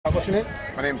What's your name?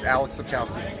 My name's Alex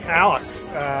Sapkowski. Alex,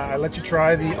 I let you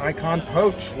try the Icon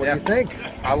Poach. What do you think?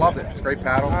 I loved it. It's a great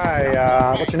paddle.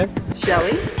 Hi, what's your name?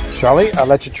 Shelly. Shelly, I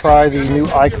let you try the new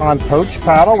Icon Poach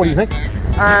paddle. What do you think?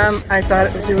 I thought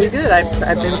it was really good.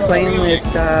 I've been playing with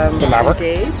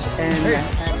Engage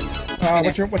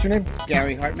and what's your name?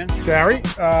 Gary Hartman. Gary,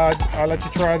 I let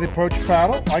you try the Poach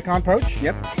paddle, Icon Poach.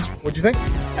 Yep. What'd you think?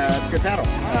 It's a good paddle.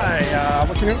 Hi,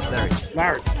 what's your name? Larry.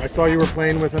 Larry, I saw you were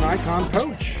playing with an Icon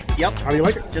Poach. Yep. How do you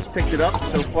like it? Just picked it up.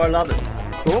 So far, love it.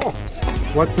 Cool.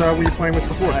 What were you playing with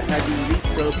before? I had the Elite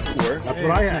Pro before. That's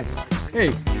what I had.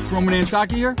 Hey, Roman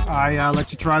Antaki here. I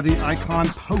let you try the Icon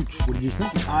Poach. What did you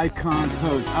think? Icon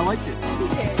Poach. I liked it.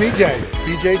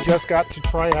 BJ just got to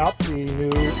try out the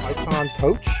new Icon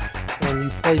Poach. And you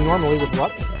play normally with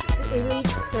what? Elite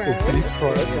Pro. Elite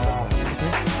Pro.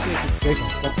 Jason,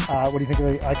 what do you think of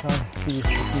the Icon? You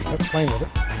playing with it?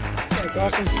 Yeah, it's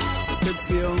awesome. Good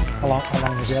feel. How long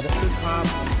have you had it? Good pop. I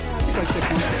think like 6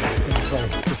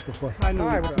 months. Just before. I know.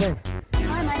 Hi, what's your name?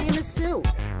 Hi, my name is Sue,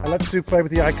 I let Sue play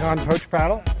with the Icon Poach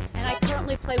paddle. and I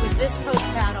currently play with this Poach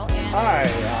paddle. And Hi,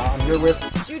 I'm here with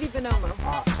Judy Bonomo.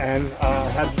 and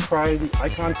had you try the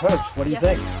Icon Poach. What do you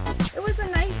think? It was a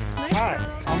nice Hi, paddle.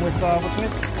 I'm with what's your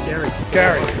name?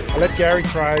 Gary. I let Gary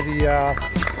try the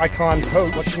Icon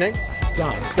Poach. What's your name?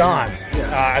 Don.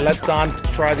 I let Don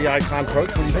try the Icon Poach.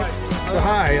 What do you think? So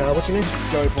hi, what's your name?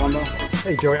 Joey Palumbo.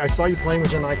 Hey Joey, I saw you playing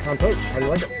with an Icon Poach. How do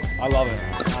you like it? I love it.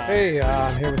 Hey,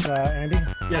 I'm here with Andy.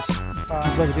 Yes, Do you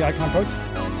play with the Icon Poach?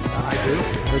 I do. I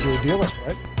heard you're a dealer,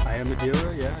 right? I am a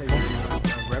dealer, yeah. I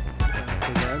rep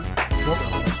for them.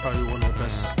 That's probably one of the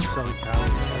best selling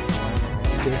paddles.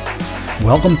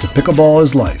 Welcome to Pickleball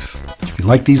is Life. If you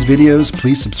like these videos,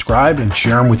 please subscribe and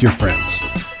share them with your friends.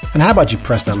 And how about you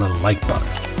press that little like button?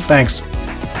 Thanks.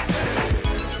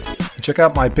 And check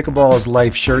out my Pickleball is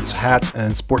Life shirts, hats,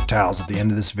 and sport towels at the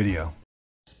end of this video.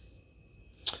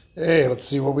 Hey, let's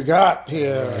see what we got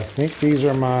here. I think these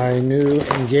are my new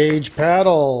Engage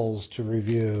paddles to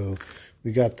review.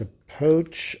 We got the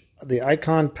Poach, the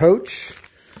Icon Poach,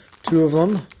 2 of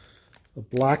them, a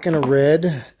black and a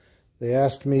red. They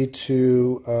asked me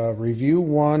to review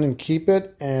one and keep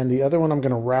it, and the other one I'm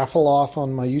going to raffle off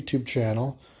on my YouTube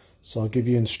channel. So I'll give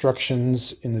you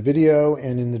instructions in the video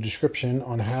and in the description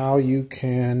on how you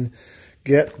can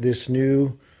get this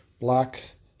new black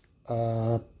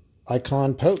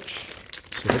Icon Poach.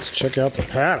 So let's check out the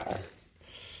paddle.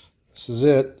 This is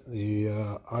it,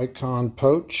 the Icon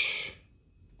Poach.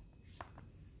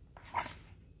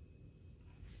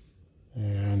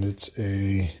 And it's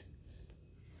a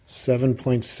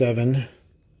 7.7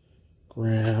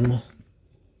 gram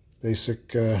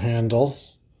basic handle.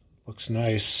 Looks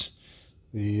nice.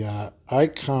 The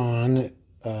Icon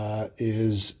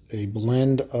is a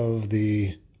blend of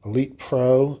the Elite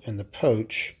Pro and the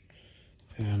Poach,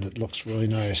 and it looks really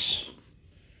nice.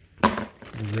 The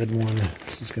red one,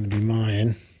 this is going to be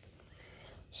mine.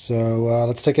 So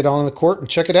let's take it on the court and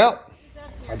check it out.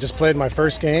 I just played my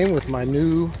first game with my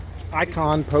new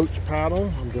Icon Poach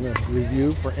paddle. I'm going to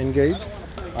review for Engage.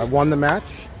 I won the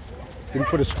match. Didn't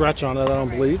put a scratch on it, I don't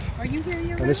believe. Are you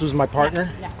here? And this was my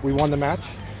partner. We won the match.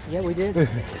 Yeah, we did.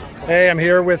 Hey, I'm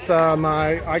here with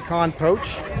my Icon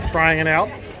Poach, trying it out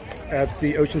at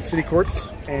the Ocean City courts,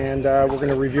 and we're going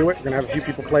to review it. We're going to have a few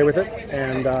people play with it,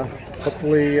 and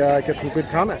hopefully get some good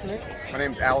comments. My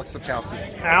name's Alex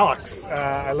Sapkowski. Alex,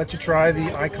 I let you try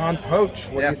the Icon Poach.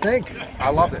 What do you think?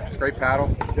 I loved it. It's a great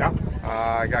paddle. Yeah.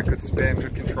 I got good spin,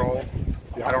 good control.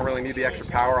 Yeah. I don't really need the extra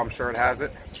power. I'm sure it has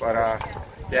it, but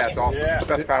yeah, it's awesome. It's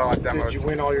the best paddle I've demoed. Did you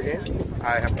win all your games?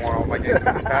 I have won all my games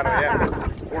with this paddle. Yeah,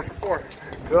 4 for 4.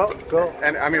 Go.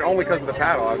 And I mean, only because of the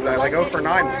paddle. I was like 0 for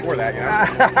 9 before that, you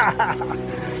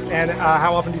know. And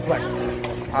how often do you play?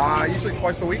 Usually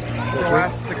twice a week for the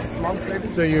last 6 months, maybe.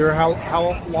 So you're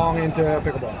how long into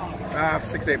pickleball?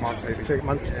 6 to 8 months, maybe. 6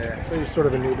 months. Yeah. So you're sort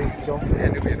of a newbie still. Yeah,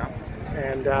 newbie enough.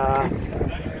 And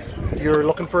you're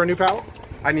looking for a new paddle?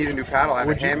 I need a new paddle. I have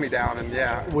a hand-me-down, and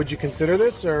yeah. Would you consider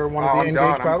this or one of the I'm Engage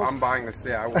done. paddles? I'm buying this.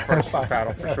 Yeah, I will purchase this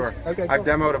paddle for sure. Okay, I've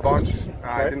cool. demoed a bunch.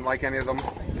 I didn't like any of them,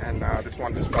 and this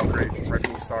one just felt great right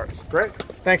from the start. Great.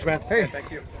 Thanks, man. Hey. Yeah, thank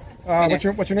you.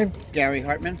 What's your name? Gary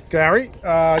Hartman. Gary.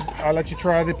 I let you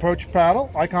try the Poach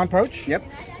paddle, Icon Poach. Yep.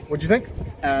 What'd you think?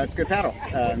 It's a good paddle.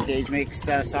 Engage makes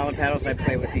solid paddles. I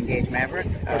play with Engage Maverick.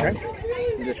 Okay.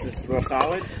 This is real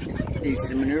solid, easy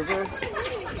to maneuver.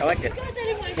 I like it.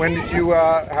 When did you?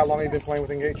 How long have you been playing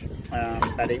with Engage?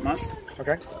 About 8 months.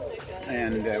 Okay.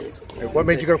 And What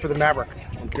made you go for the Maverick?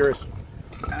 I'm curious.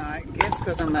 I guess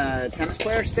because I'm a tennis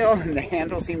player still, and the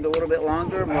handle seemed a little bit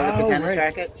longer, more like a tennis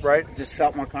racket. Right. Just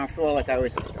felt more comfortable. Like I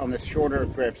was on the shorter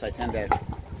grips, I tend to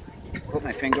put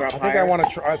my finger up I think higher. I want to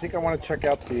try. I think I want to check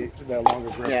out the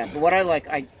longer grip. Yeah, but what I like,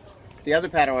 the other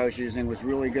paddle I was using was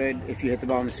really good if you hit the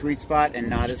ball in the sweet spot and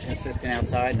not as consistent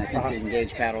outside. And I think the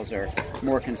Engage paddles are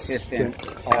more consistent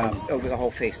over the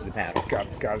whole face of the paddle. Got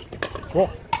it. Cool.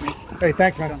 Hey,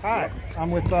 thanks, man. Hi,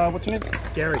 I'm with what's your name?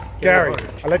 Gary. Gary.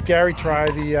 I let Gary try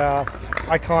the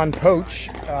Icon Poach.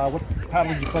 What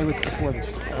paddle did you play with before this?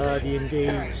 The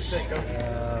Engage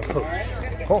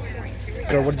Poach. Cool.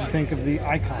 So, what did you think of the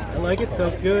Icon? I like it.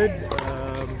 Felt good.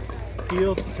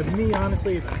 Feel to me,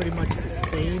 honestly, it's pretty much the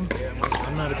same.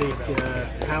 I'm not a big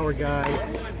power guy.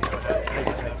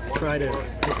 I try to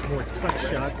hit more touch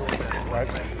shots. Right.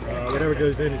 Whatever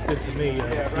goes in is good to me.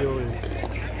 I feel is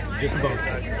just a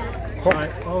bonus. Cool.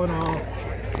 But all in all,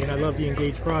 I mean, I love the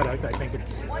Engage product. I think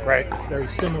it's very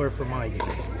similar for my game.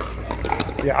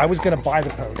 Yeah, I was going to buy the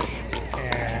Poach,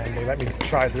 and they let me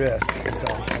try this, and so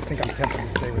I think I'm tempted to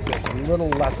stay with this. A little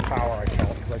less power, I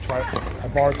felt, because I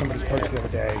borrowed somebody's Poach the other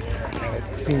day, and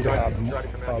it seemed to have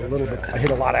a little bit. I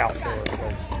hit a lot out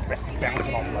there,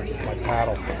 bouncing off my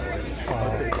paddle.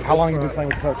 How long have you been playing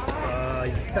with Poach?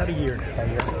 About a year.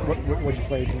 What'd you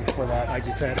play before that? I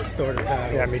just had a starter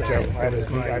paddle. Yeah, me too. I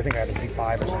think I had a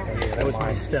Z5 or something. Yeah, that was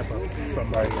my step up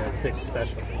from my Dick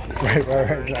special. Right,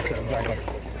 exactly.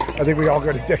 I think we all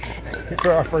go to Dick's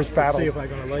for our first paddles. See if I'm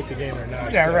going to like the game or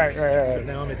not. Yeah, so, right. So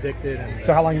now I'm addicted. And,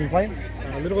 so how long have you been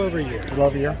playing? A little over a year. A little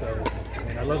over a year? So, I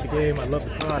mean, I love the game. I love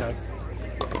the product.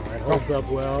 It holds up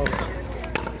well.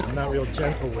 I'm not real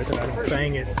gentle with it. I don't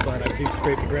bang it, but I do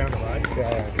scrape the ground a lot.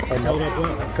 Yeah. It's held up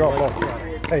well. Cool.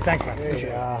 Hey, thanks, man. Hey,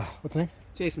 what's the name?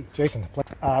 Jason. Jason.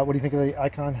 What do you think of the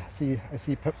Icon? I see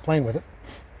you playing with it.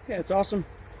 Yeah, it's awesome.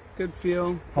 Good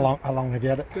feel. How long have you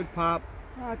had it? Good pop.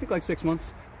 I think like 6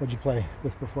 months. What'd you play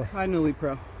with before? I had an Elite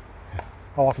Pro.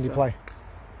 How often do you play?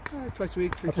 Twice a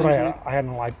week. That's what I had. I had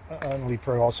an Elite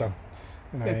Pro also,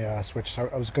 and I switched.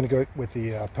 I was going to go with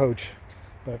the Poach,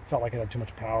 but it felt like it had too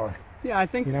much power. Yeah, I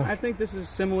think this is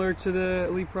similar to the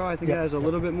Elite Pro. I think it has a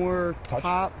little bit more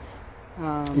pop.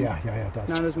 Yeah, it does.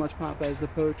 Not as much pop as the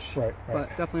Poach, right. But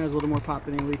definitely has a little more pop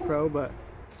than the Elite Pro, but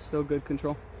still good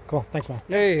control. Cool, thanks, man.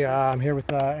 Hey, I'm here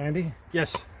with Andy.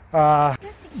 Yes. Do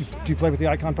you play with the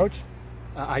Icon Poach?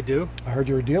 I do. I heard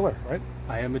you're a dealer, right?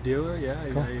 I am a dealer, yeah.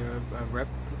 Cool. I rep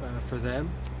for them.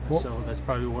 Cool. So that's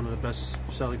probably one of the best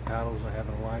selling paddles I have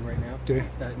in the line right now. Do you?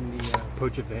 That and the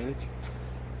Poach Advantage.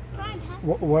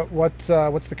 What's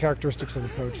the characteristics of the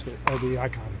Poach or the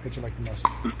Icon that you like the most?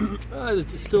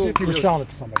 It's still, if you were selling it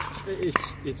to somebody.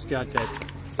 It's got that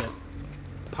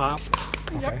pop.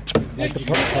 Okay. Like the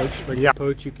Poach. Like the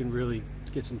Poach, you can really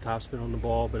get some topspin on the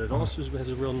ball, but it also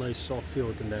has a real nice soft feel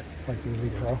at the net. Like the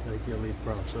Elite Pro? Like the Elite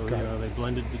Pro. So, they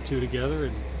blended the two together,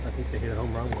 and I think they hit a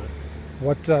home run with it.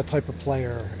 What type of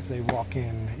player, if they walk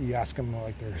in, you ask them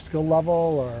like their skill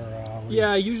level, or?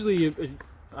 Yeah, usually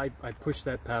I push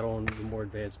that paddle on the more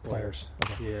advanced players.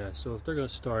 Okay. Yeah, so if they're going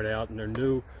to start out and they're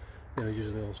new,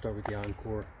 usually they'll start with the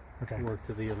Encore, work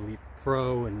to the Elite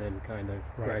Pro, and then kind of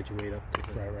graduate up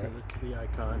to the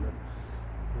Icon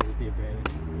with the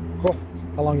Advantage. Cool.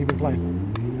 How long have you been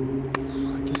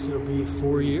playing? I guess it'll be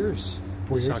 4 years.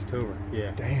 4 years? October.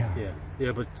 Yeah. Damn.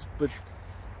 Yeah, but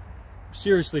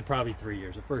seriously, probably 3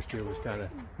 years. The first year was kind of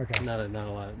not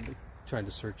a lot. Trying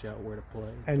to search out where to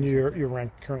play. And you're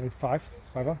ranked currently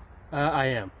 5-0? I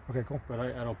am. Okay, cool. But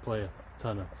I don't play a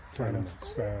ton of tournaments.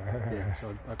 So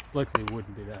I likely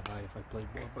wouldn't be that high if I played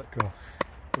more. But cool.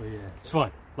 But yeah, it's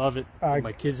fun. Love it.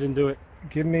 My kids into it.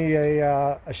 Give me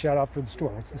a shout out for the store.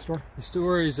 What's the store? The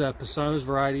store is Pisano's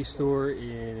Variety Store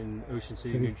in Ocean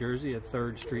City, New Jersey, at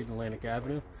 3rd Street and Atlantic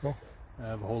Avenue. Cool. I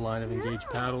have a whole line of Engage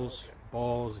paddles,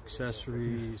 balls,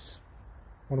 accessories.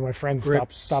 One of my friends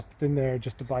stopped in there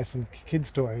just to buy some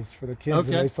kids' toys for the kids,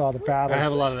 and they saw the paddles. I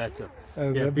have a lot of that too.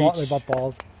 They bought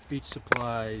balls. Beach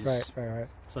supplies. Right.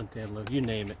 Suntan lotion, you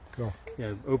name it. Cool.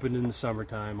 Yeah, open in the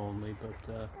summertime only,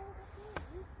 but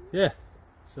yeah.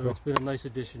 So it's been a nice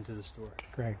addition to the store.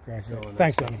 Great. So,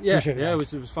 thanks, Danny. Yeah, appreciate it. Yeah, it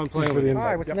was fun playing with you. All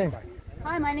right, what's your name?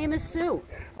 Hi, my name is Sue.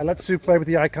 I let Sue play with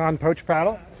the Icon Poach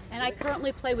paddle. And I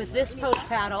currently play with this Poach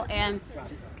paddle, and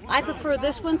I prefer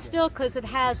this one still because it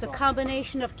has a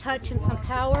combination of touch and some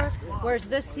power, whereas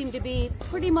this seemed to be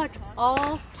pretty much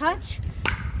all touch.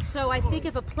 So I think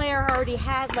if a player already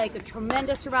had like a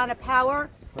tremendous amount of power,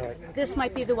 this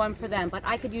might be the one for them, but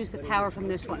I could use the power from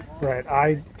this one. Right.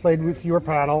 I played with your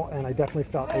paddle, and I definitely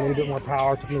felt a little bit more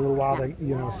power. It took me a little while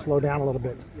to slow down a little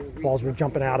bit. Balls were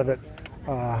jumping out of it.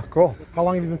 Cool. How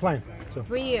long have you been playing?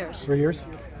 3 years. 3 years.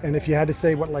 And if you had to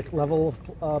say what level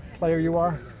of player you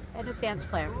are? An advanced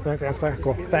player. Advanced player.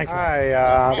 Cool. Thanks.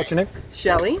 Hi. What's your name?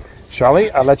 Shelly. Shelly.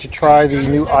 I let you try the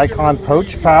new Icon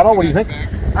Poach paddle. What do you think?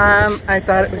 I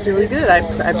thought it was really good.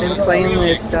 I've been playing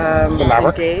with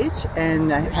Engage,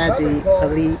 and I had the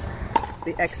Elite,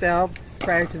 the XL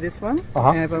prior to this one,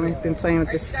 and I've only been playing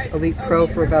with this Elite Pro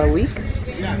for about a week,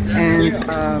 and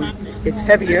it's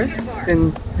heavier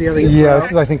than the Elite Pro. Yeah,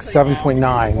 this is I think 7.9.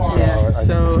 Yeah,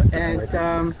 so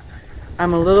and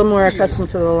I'm a little more accustomed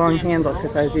to the long handle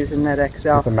because I was using that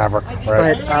XL. The Maverick,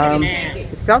 right? But it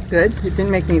felt good. It didn't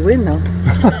make me win though.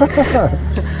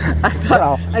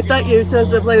 I thought you were supposed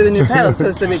to play with a new paddle. It's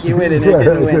supposed to make you win, and it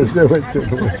didn't win. It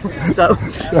didn't win. So,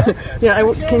 yeah,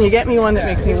 can you get me one that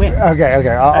makes me win? Okay.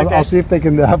 I'll see if they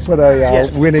can put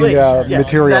a winning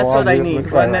material. That's what on I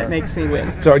need. One that makes me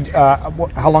win. So,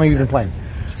 how long have you been playing?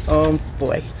 Oh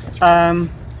boy,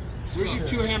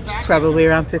 probably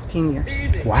around 15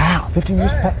 years. Wow, 15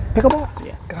 years pickleball?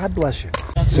 Yeah. God bless you.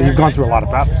 So you've gone through a lot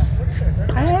of battles.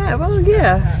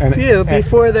 A few.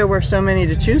 Before there were so many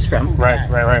to choose from. Right.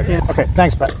 Yeah. Okay,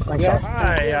 thanks, Pat. Thanks, Sean.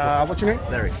 Hi, what's your name?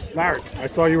 Larry. Larry, I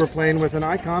saw you were playing with an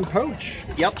Icon Poach.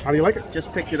 Yep. How do you like it?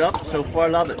 Just picked it up. So far,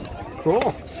 love it. Cool.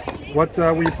 What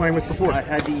were you playing with before? I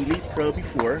had the Elite Pro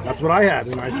before. That's what I had,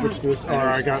 and I switched to this, or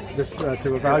I got this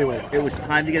to evaluate. It was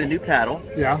time to get a new paddle.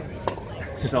 Yeah.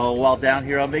 So while down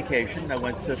here on vacation, I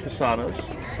went to Casano's.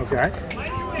 Okay.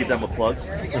 Give them a plug.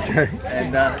 Okay.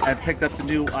 And picked up the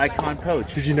new Icon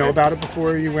Poach. Did you know about it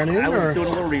before you went in? I was doing a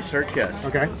little research, yes.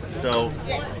 Okay. So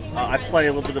I play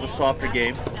a little bit of a softer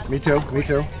game. Me too.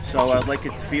 So I like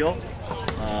its feel.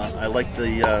 I like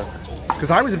the... Because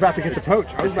I was about to get the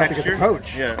Poach. I was about to get the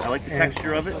Poach. Yeah, I like the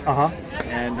texture of it.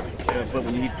 And but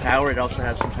when you need power, it also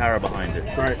has some power behind it.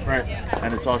 Right.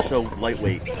 And it's also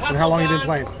lightweight. And how long have you been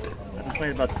playing? I've been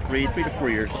playing about three to 4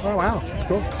 years. Oh wow, that's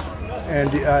cool. And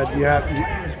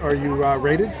are you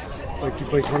rated? Like, do you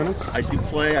play tournaments? I do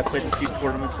play. I played a few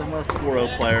tournaments. I'm a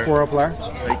 4-0 player. 4-0 player?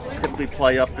 I typically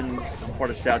play up in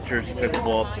part of South Jersey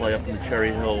Pickleball, play up in the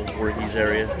Cherry Hill, Voorhees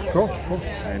area. Cool.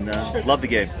 And love the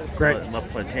game. Great. Love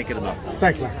playing. Can't get enough.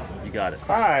 Thanks, man. You got it.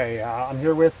 Hi, I'm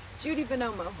here with Judy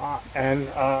Bonomo. And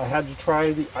had you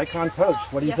try the Icon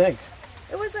Poach? What do you think?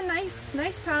 It was a nice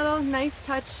paddle, nice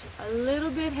touch, a little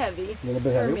bit heavy. A little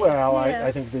bit heavy. Well, yeah.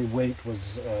 I think the weight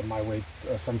was my weight,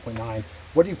 7.9.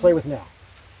 What do you play with now?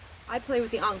 I play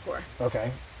with the Encore.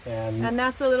 Okay. And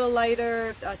that's a little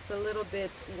lighter. That's a little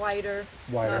bit wider.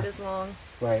 Not as long.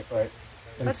 Right. And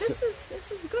but this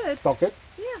is good. Felt good?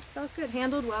 Yeah, felt good.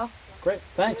 Handled well. Great.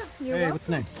 Thanks. Yeah, hey, what's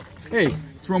the name? Hey,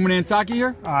 it's Roman Antaki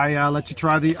here. I let you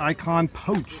try the Icon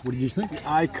Poach. What did you think? The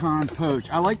Icon Poach.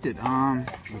 I liked it.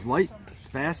 It was light.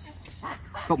 Fast.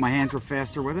 Felt my hands were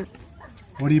faster with it.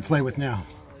 What do you play with now?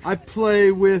 I play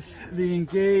with the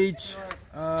Engage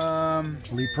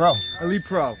Elite Pro. Elite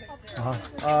Pro.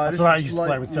 That's what I used to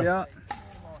play with too. Yeah,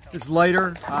 it's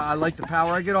lighter. I like the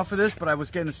power I get off of this, but I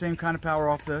was getting the same kind of power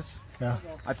off this. Yeah.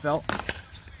 I felt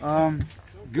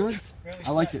good.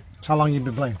 I liked it. How long have you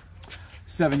been playing?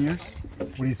 7 years.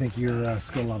 What do you think your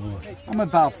skill level is? I'm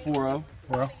about 4-0.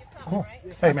 4-0. Cool.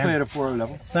 Hey, I man. play at a 4-0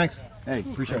 level. Thanks. Hey,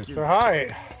 appreciate it. So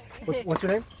hi. What's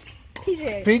your name?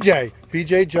 PJ.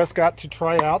 PJ just got to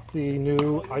try out the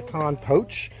new Icon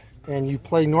Poach, and you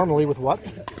play normally with what?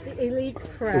 The Elite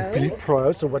Pro. Elite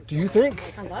Pro. So what do you think?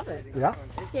 I love it. Yeah.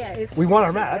 Yeah, it's. We want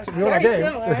our match. It's we want our very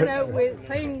game. similar. I know with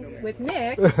playing with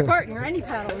Nick, his partner, any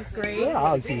paddle is great. Yeah,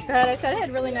 but I thought it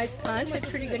had really nice punch, had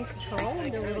pretty good control,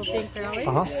 and the little big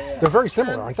bellies. They're very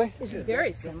similar, aren't they? It's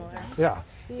very similar. Yeah.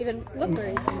 They even look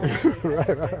very similar.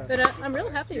 right. But I'm real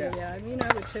happy with it. I mean,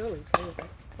 I would totally play with it.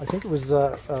 I think it was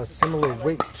a similar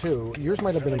weight too. Yours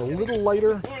might have been a little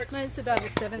lighter. Mine's about a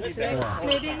 7.6,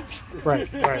 maybe. Right.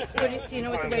 Do you know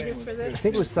what the weight is for this? I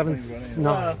think it was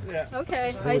 7.9.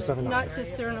 Okay, not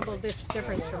discernible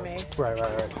difference for me. Right.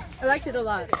 I liked it a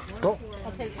lot. Cool.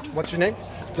 I'll take it. What's your name?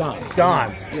 Don.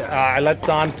 Yes. I let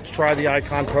Don try the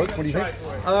Icon Poach. What do you think?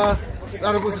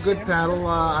 Thought it was a good paddle.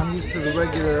 I'm used to the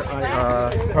regular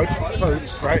Poach.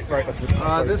 Right.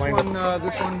 This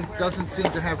one doesn't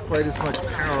seem to have quite as much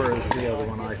power as the other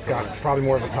one. I thought it's probably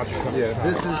more of a touch. Yeah,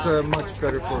 this is much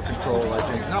better for control. I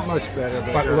think not much better,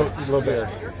 but a little bit.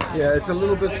 Yeah, it's a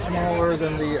little bit smaller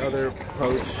than the other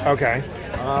Poach. Okay.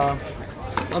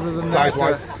 Other than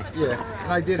size-wise. Yeah.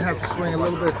 I did have to swing a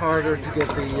little bit harder to get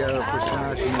the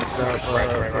precision and stuff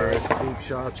for deep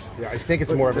shots. Yeah, I think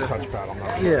it's more of a touch paddle.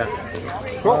 Yeah.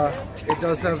 Cool. It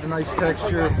does have a nice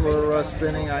texture for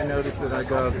spinning. I noticed that I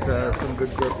got some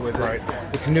good grip with it. Right.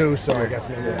 It's new, so I guess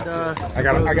maybe. I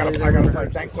got to play.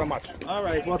 Thanks so much. All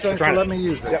right. Well, thanks for letting me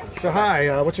use it. Yep. So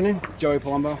hi, what's your name? Joey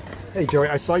Palumbo. Hey Joey,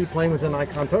 I saw you playing with an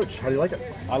Icon Poach. How do you like it?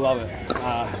 I love it.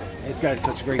 It's got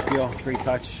such a great feel, great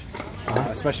touch,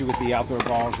 especially with the outdoor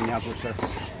balls and the outdoor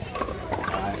surface.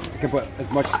 can put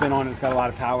as much spin on it. It's got a lot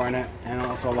of power in it, and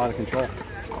also a lot of control.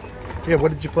 Yeah,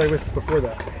 what did you play with before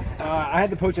that? I had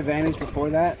the Poach Advantage before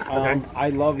that. I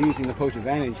love using the Poach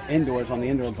Advantage indoors on the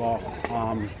indoor ball.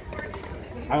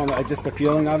 I don't know, just the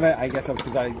feeling of it. I guess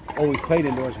because I always played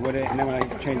indoors with it, and then when I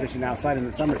transitioned outside in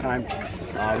the summertime,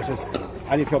 it was just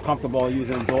I didn't feel comfortable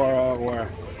using Dora or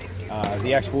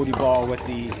the X40 ball with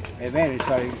the Advantage,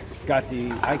 so I got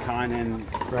the Icon and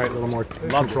a little more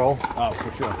control. Oh,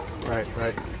 for sure. Right.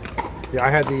 Yeah, I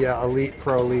had the Elite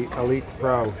Pro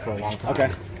for a long time.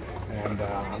 Okay. And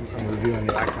I'm reviewing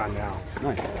the Icon now.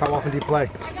 Nice. How often do you play?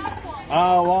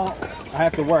 Well, I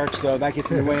have to work, so that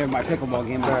gets in the way of my pickleball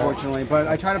game, unfortunately. But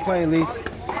I try to play at least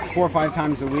 4 or 5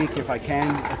 times a week if I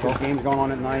can, if there's games going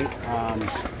on at night.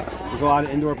 There's a lot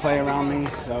of indoor play around me,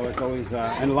 so it's always,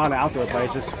 and a lot of outdoor play.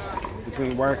 It's just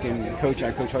between work and coach.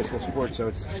 I coach high school sports,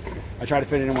 so I try to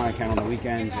fit it in when I can on the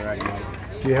weekends or at night.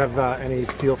 Do you have any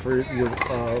feel for your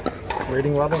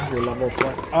rating level, your level of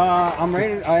play? I'm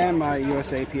rated. I am a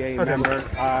USAPA member.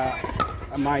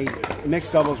 My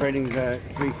mixed doubles rating is a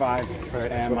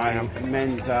 3.5, and my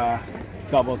men's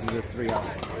doubles is a 3.0.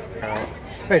 All right.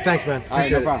 Hey, thanks, man.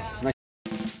 Appreciate no problem. it.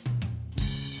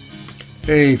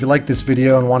 Hey, if you like this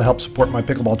video and want to help support my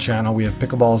pickleball channel, we have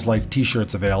Pickleball is Life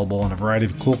t-shirts available in a variety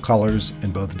of cool colors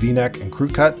in both V-neck and crew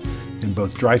cut, in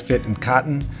both dry fit and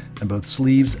cotton, and both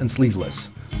sleeves and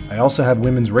sleeveless. I also have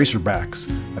women's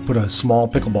racerbacks. I put a small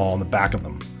pickleball on the back of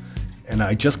them. And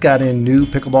I just got in new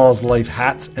Pickleball is Life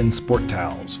hats and sport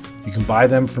towels. You can buy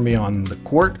them for me on the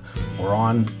court or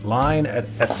online at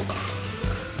Etsy.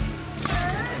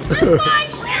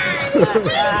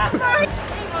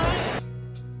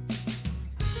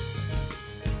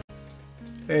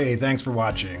 Hey, thanks for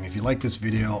watching. If you like this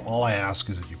video, all I ask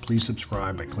is that you please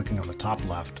subscribe by clicking on the top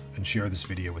left and share this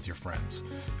video with your friends.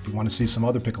 If you want to see some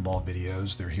other pickleball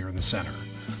videos, they're here in the center.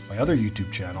 My other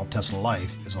YouTube channel, Tesla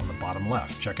Life, is on the bottom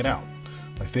left. Check it out.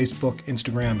 My Facebook,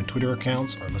 Instagram, and Twitter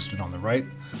accounts are listed on the right.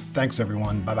 Thanks,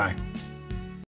 everyone. Bye-bye.